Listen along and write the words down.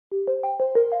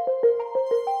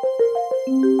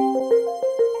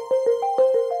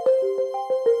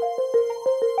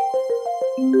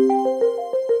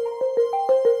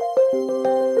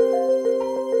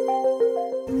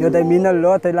They mean a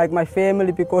lot. They like my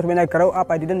family because when I grow up,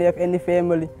 I didn't have any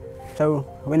family. So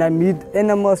when I meet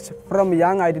animals from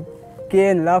young, I did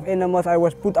care and love animals. I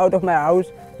was put out of my house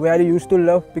where I used to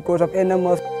love because of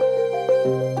animals.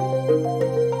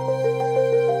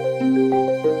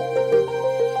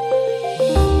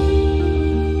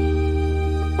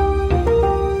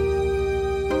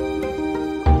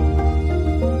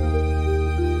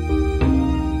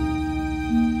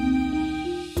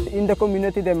 In the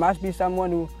community, there must be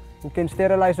someone who can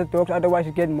sterilize the dogs, otherwise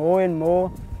you get more and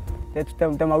more. That's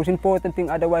the most important thing,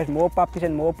 otherwise more puppies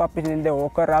and then they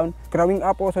walk around. Growing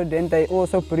up also, then they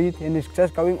also breed, and it's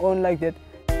just going on like that.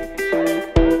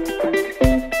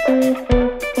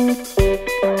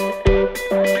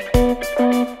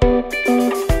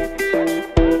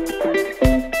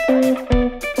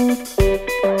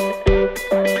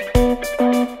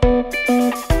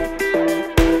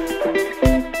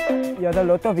 There are a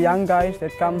lot of young guys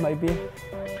that come maybe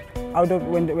out of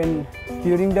when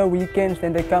during the weekends,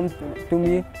 then they come to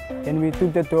me and we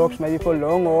took the dogs maybe for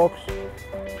long walks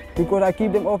because I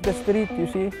keep them off the street, you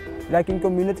see. Like in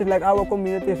communities like our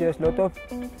communities, there's a lot of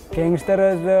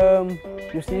gangsterism,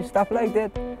 you see, stuff like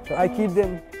that. So I keep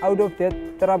them out of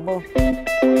that trouble.